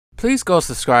Please go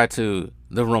subscribe to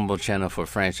the Rumble channel for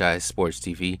Franchise Sports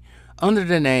TV under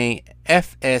the name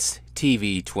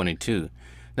FSTV22.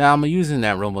 Now, I'm using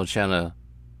that Rumble channel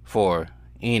for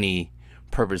any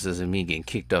purposes of me getting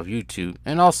kicked off YouTube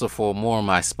and also for more of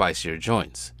my spicier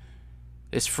joints.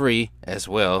 It's free as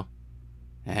well.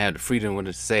 I have the freedom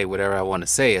to say whatever I want to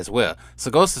say as well.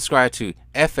 So go subscribe to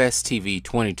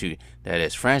FSTV22. That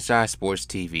is Franchise Sports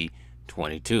TV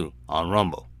 22 on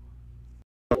Rumble.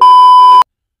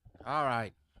 All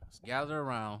right, let's gather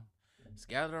around. Let's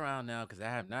gather around now because I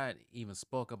have not even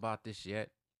spoke about this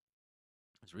yet.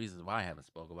 There's reasons why I haven't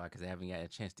spoke about it because I haven't had a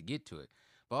chance to get to it.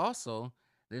 But also,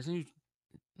 there's a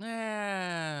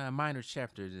minor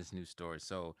chapter in this new story.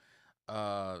 So,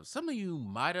 some of you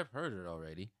might have heard it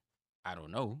already. I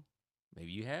don't know.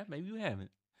 Maybe you have, maybe you haven't.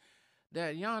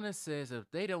 That Giannis says if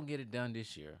they don't get it done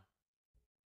this year,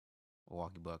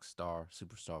 Milwaukee Bucks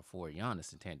superstar forward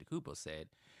Giannis Antetokounmpo said,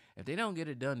 if they don't get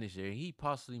it done this year, he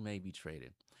possibly may be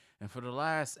traded. And for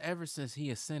ever since he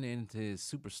ascended into his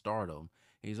superstardom,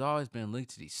 he's always been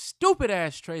linked to these stupid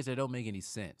ass trades that don't make any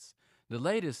sense. The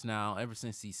latest now, ever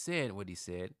since he said what he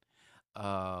said,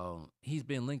 he's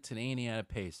been linked to the Indiana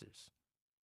Pacers.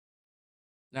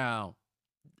 Now,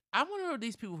 I wonder if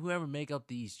these people who ever make up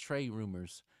these trade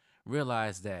rumors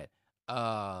realize that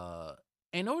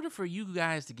in order for you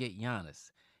guys to get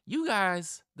Giannis,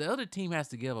 the other team has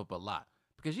to give up a lot.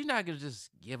 Because you're not going to just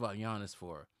give up Giannis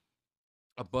for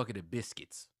a bucket of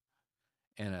biscuits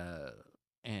and a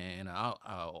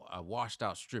washed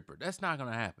out stripper. That's not going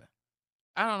to happen.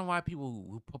 I don't know why people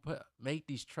who make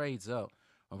these trades up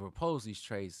or propose these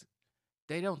trades,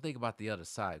 they don't think about the other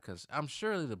side. Because I'm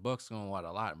surely the Bucks going to want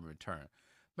a lot in return.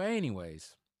 But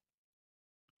anyways,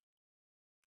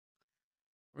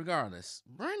 regardless,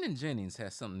 Brandon Jennings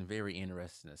has something very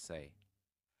interesting to say.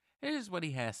 Here's what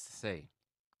he has to say.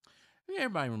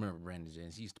 Everybody remember Brandon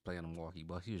Jennings. He used to play on the Milwaukee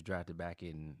Bucks. He was drafted back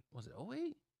in, was it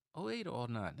 08? 08 or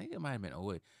 09? I think it might have been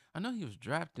 08. I know he was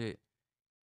drafted.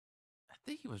 I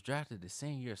think he was drafted the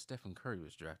same year Stephen Curry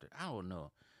was drafted. I don't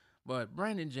know. But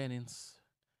Brandon Jennings,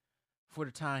 for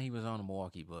the time he was on the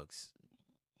Milwaukee Bucks,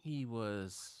 he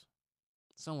was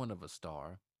somewhat of a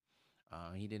star.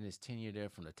 He did his tenure there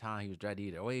from the time he was drafted,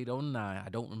 either 08, 09. I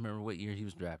don't remember what year he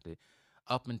was drafted.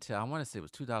 Up until, I want to say it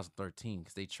was 2013,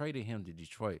 because they traded him to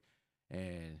Detroit.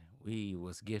 And he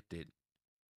was gifted,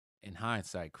 in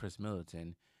hindsight, Chris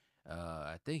Middleton.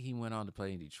 I think he went on to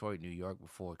play in Detroit, New York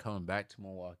before coming back to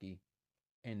Milwaukee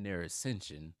in their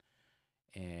ascension.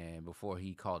 And before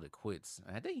he called it quits.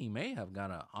 I think he may have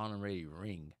got an honorary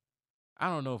ring. I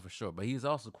don't know for sure. But he's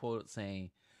also quoted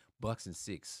saying Bucks and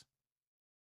 6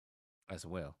 as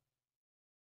well.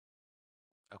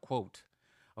 A quote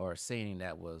or a saying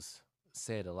that was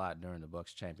said a lot during the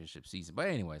Bucks championship season. But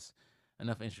anyways,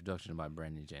 enough introduction about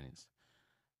Brandon Jennings.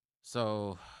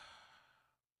 So,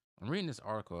 I'm reading this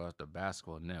article at the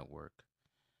Basketball Network.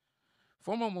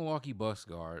 Former Milwaukee Bucks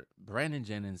guard Brandon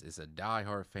Jennings is a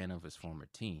diehard fan of his former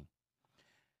team.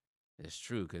 It's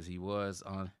true because he was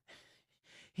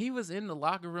in the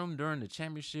locker room during the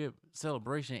championship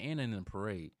celebration and in the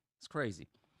parade. It's crazy.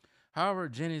 However,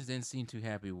 Jennings didn't seem too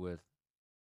happy with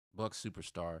Bucks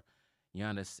superstar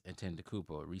Giannis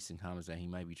Antetokounmpo. Recent comments that he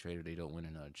might be traded if they don't win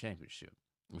another championship,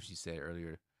 which he said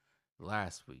earlier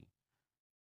last week.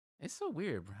 It's so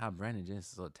weird how Brandon Jennings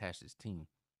is so attached to his team.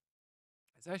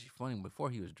 It's actually funny. Before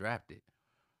he was drafted,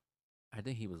 I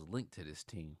think he was linked to this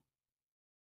team.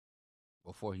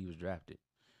 Before he was drafted,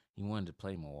 he wanted to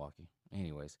play Milwaukee.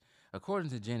 Anyways,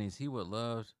 according to Jennings, he would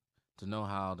love to know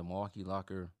how the Milwaukee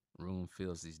locker room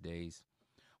feels these days.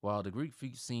 While the Greek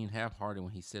freak seemed half-hearted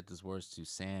when he said these words to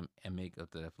Sam Amick of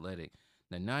The Athletic,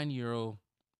 the nine-year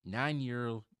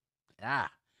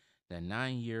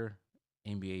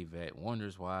NBA vet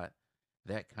wonders why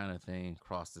that kind of thing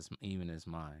crossed even his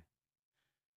mind.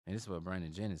 And this is what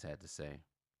Brandon Jennings had to say.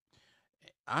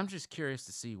 I'm just curious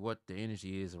to see what the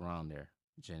energy is around there,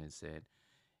 Jennings said.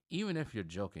 Even if you're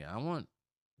joking, I want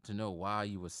to know why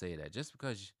you would say that. Just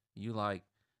because you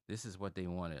this is what they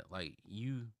wanted. Like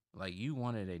you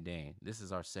wanted a Dame. This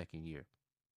is our second year.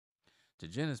 To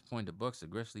Jennings' point, the Bucks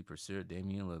aggressively pursued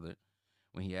Damian Lillard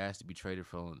when he asked to be traded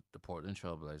from the Portland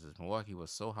Trailblazers. Milwaukee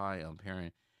was so high on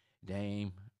pairing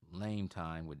Dame lame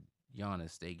time with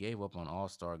Giannis, they gave up on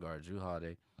all-star guard Jrue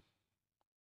Holiday.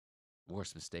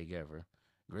 Worst mistake ever.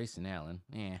 Grayson Allen,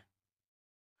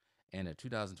 and a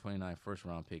 2029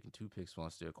 first-round pick and 2 picks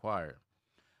once they acquired.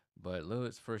 But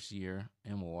Lillard's first year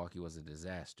in Milwaukee was a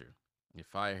disaster. They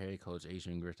fired head coach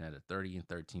Adrian Griffin at a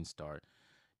 30-13 start.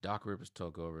 Doc Rivers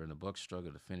took over, and the Bucks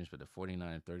struggled to finish with a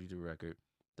 49-32 record,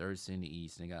 third seed in the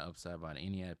East, and they got upside by the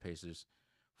Indiana Pacers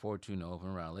 4-2 in the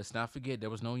open round. Let's not forget there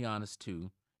was no Giannis,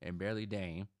 too, and barely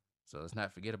Dame. So let's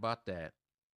not forget about that.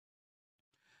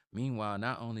 Meanwhile,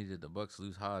 not only did the Bucks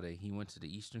lose Holiday, he went to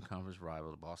the Eastern Conference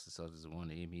rival, the Boston Celtics, and won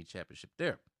the NBA championship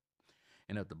there.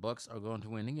 And if the Bucks are going to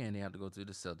win again, they have to go through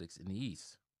the Celtics in the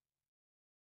East.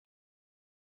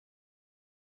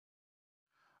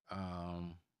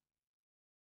 Um,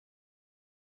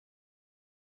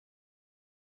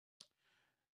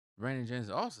 Brandon Jennings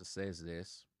also says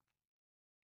this.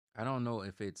 I don't know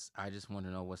if it's. I just want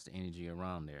to know what's the energy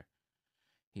around there.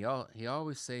 He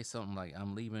always says something like,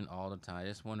 "I'm leaving all the time." I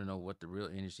just want to know what the real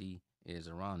energy is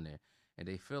around there. And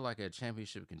they feel like a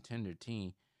championship contender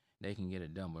team, they can get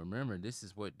it done. But remember, this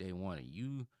is what they wanted.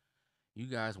 You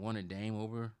guys wanted Dame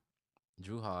over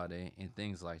Drew Holiday and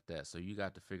things like that. So you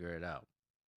got to figure it out.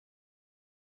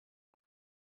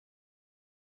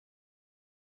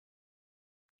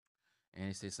 And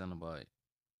he said something about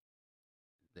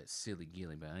that silly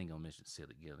Gilly, but I ain't gonna mention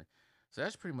silly Gilly. So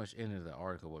that's pretty much end of the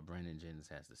article what Brandon Jennings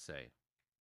has to say.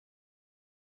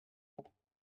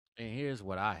 And here's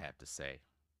what I have to say,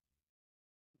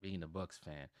 being a Bucks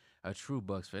fan, a true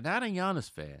Bucks fan, not a Giannis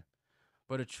fan,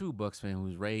 but a true Bucks fan who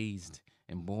was raised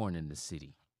and born in the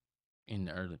city in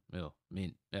the early, well,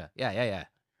 mid, yeah,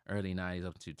 early '90s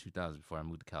up to 2000 before I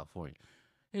moved to California.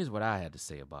 Here's what I had to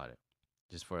say about it,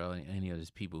 just for any of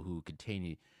those people who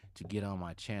continue to get on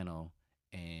my channel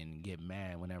and get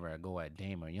mad whenever I go at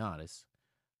Dame or Giannis.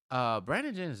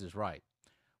 Brandon Jennings is right.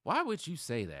 Why would you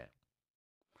say that?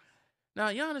 Now,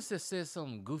 Giannis has said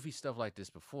some goofy stuff like this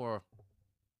before.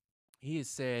 He has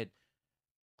said,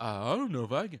 "I don't know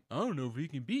if I can. I don't know if he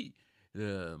can beat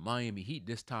the Miami Heat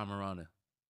this time around."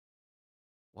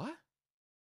 What?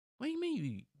 What do you mean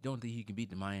you don't think he can beat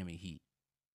the Miami Heat?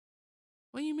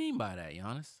 What do you mean by that,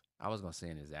 Giannis? I was gonna say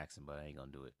in his accent, but I ain't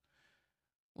gonna do it.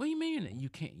 What do you mean that you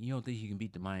can't? You don't think you can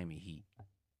beat the Miami Heat?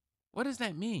 What does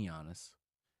that mean, Giannis?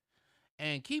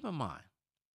 And keep in mind,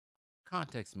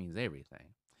 context means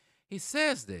everything. He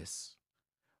says this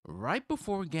right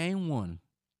before Game One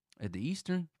at the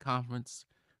Eastern Conference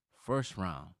first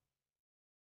round,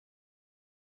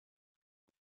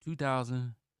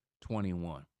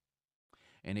 2021.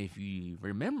 And if you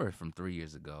remember from 3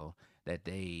 years ago that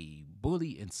they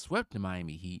bullied and swept the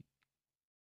Miami Heat,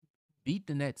 beat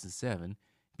the Nets in 7,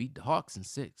 beat the Hawks in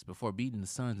 6 before beating the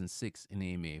Suns in 6 in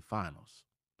the NBA Finals.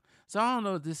 So I don't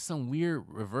know if this is some weird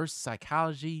reverse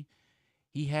psychology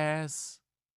he has,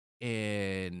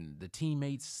 and the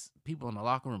teammates, people in the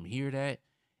locker room hear that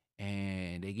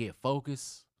and they get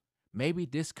focused. Maybe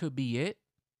this could be it,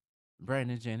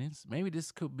 Brandon Jennings. Maybe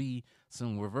this could be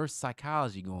some reverse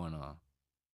psychology going on.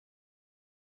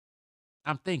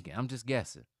 I'm thinking, I'm just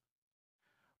guessing.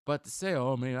 But to say,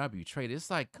 "Oh man, I be traded," it's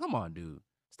like, come on, dude.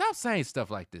 Stop saying stuff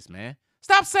like this, man.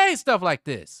 Stop saying stuff like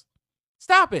this.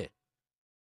 Stop it.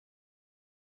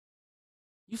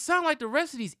 You sound like the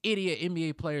rest of these idiot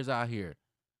NBA players out here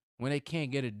when they can't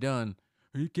get it done.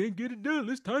 You can't get it done.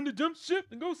 It's time to jump ship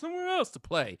and go somewhere else to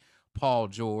play. Paul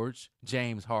George,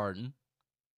 James Harden,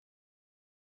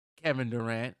 Kevin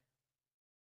Durant,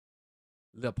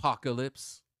 the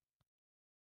Apocalypse.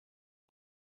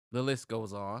 The list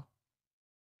goes on.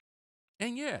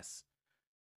 And yes,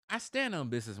 I stand on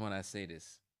business when I say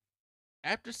this.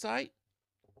 After sight,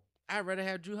 I'd rather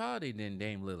have Drew Holiday than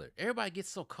Dame Lillard. Everybody gets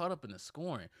so caught up in the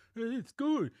scoring. He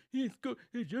scored. He scored.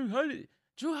 Hey, Drew Holiday.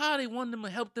 Drew Holiday won them,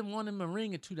 helped them win them a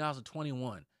ring in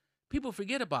 2021. People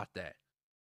forget about that.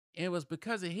 And it was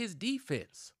because of his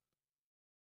defense.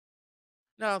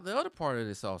 Now, the other part of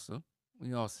this also,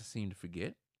 we also seem to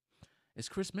forget, is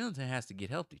Chris Middleton has to get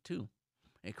healthy too.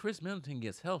 And Chris Middleton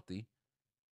gets healthy,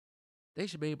 they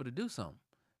should be able to do something.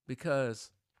 Because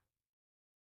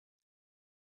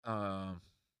I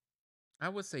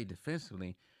would say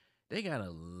defensively, they got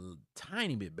a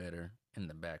tiny bit better in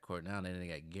the backcourt now that they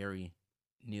got Gary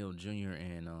Neal Jr.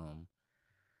 and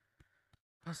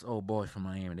what's the old boy from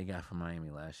Miami they got from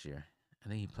Miami last year. I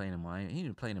think he played in Miami. He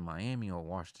either played in Miami or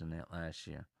Washington that last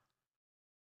year.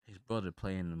 His brother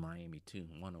played in Miami too.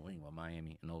 Won a wing with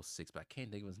Miami in '06, but I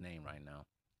can't think of his name right now.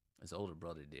 His older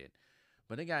brother did.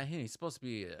 But they got him. He's supposed to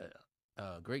be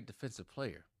a great defensive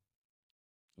player.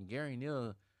 And Gary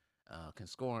Neal can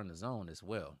score on his own as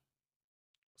well.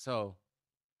 So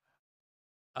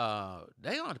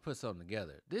they ought to put something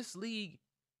together. This league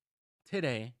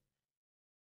today,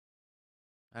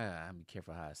 I'm be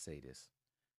careful how I say this.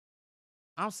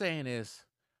 I'm saying this,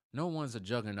 no one's a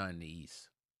juggernaut in the East.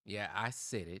 Yeah, I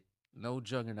said it. No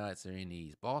juggernauts are in the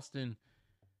East. Boston,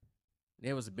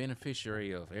 they was a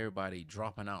beneficiary of everybody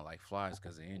dropping out like flies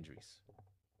because of injuries.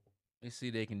 Let's see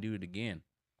if they can do it again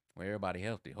where everybody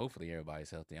healthy. Hopefully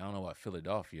everybody's healthy. I don't know about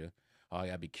Philadelphia. Oh, I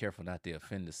gotta be careful not to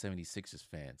offend the 76ers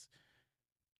fans.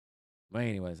 But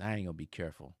anyways, I ain't gonna be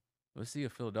careful. Let's see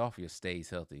if Philadelphia stays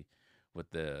healthy with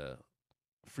the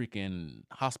freaking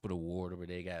hospital ward where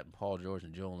they got Paul George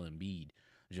and Joel Embiid.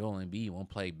 Joel Embiid won't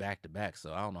play back to back,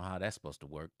 so I don't know how that's supposed to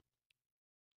work.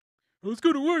 Oh, it's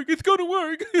gonna work. It's gonna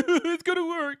work. It's gonna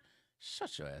work.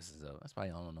 Shut your asses up. That's why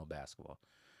y'all don't know basketball.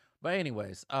 But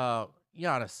anyways,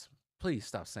 Giannis, please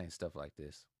stop saying stuff like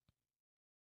this.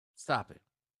 Stop it.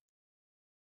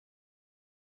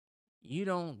 You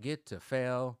don't get to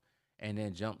fail and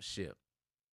then jump ship.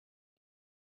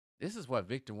 This is what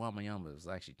Victor Wembanyama was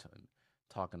actually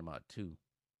talking about too.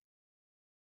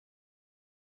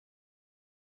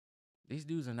 These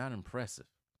dudes are not impressive.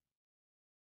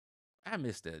 I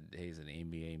miss the days of the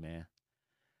NBA, man.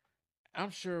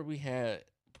 I'm sure we had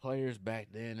players back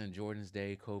then in Jordan's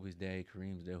day, Kobe's day,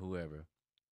 Kareem's day, whoever,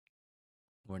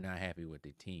 were not happy with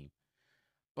their team.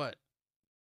 But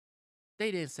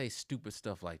they didn't say stupid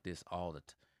stuff like this all the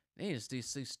time. They didn't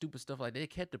say stupid stuff like that. They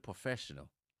kept it professional.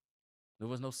 There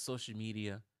was no social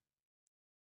media.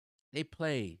 They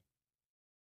played.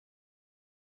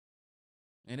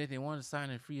 And if they wanted to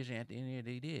sign a free agent at the end of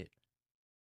the day, they did.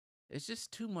 It's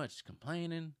just too much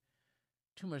complaining,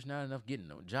 too much not enough getting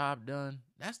the job done.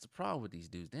 That's the problem with these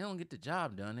dudes. They don't get the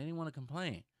job done. They want to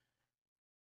complain.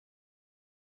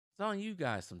 It's on you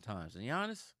guys sometimes. And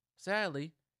Giannis,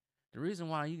 sadly, the reason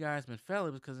why you guys been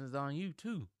failing is because it's on you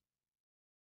too.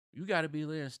 You got to be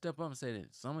there and step up and say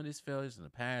that some of these failures in the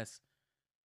past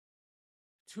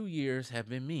 2 years have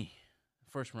been me.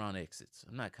 First round exits.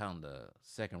 I'm not counting the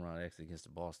second round exit against the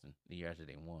Boston the year after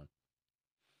they won.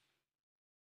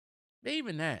 But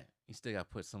even that, you still got to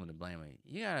put some of the blame on you.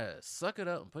 You got to suck it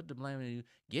up and put the blame on you.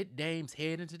 Get Dame's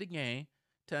head into the game.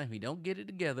 Tell him he don't get it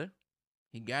together.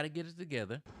 He got to get it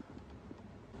together.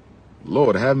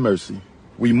 Lord have mercy.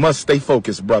 We must stay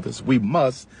focused, brothers. We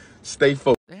must stay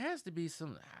focused. There has to be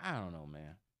some, I don't know,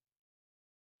 man.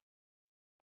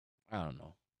 I don't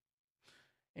know.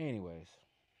 Anyways,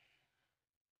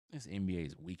 this NBA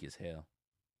is weak as hell.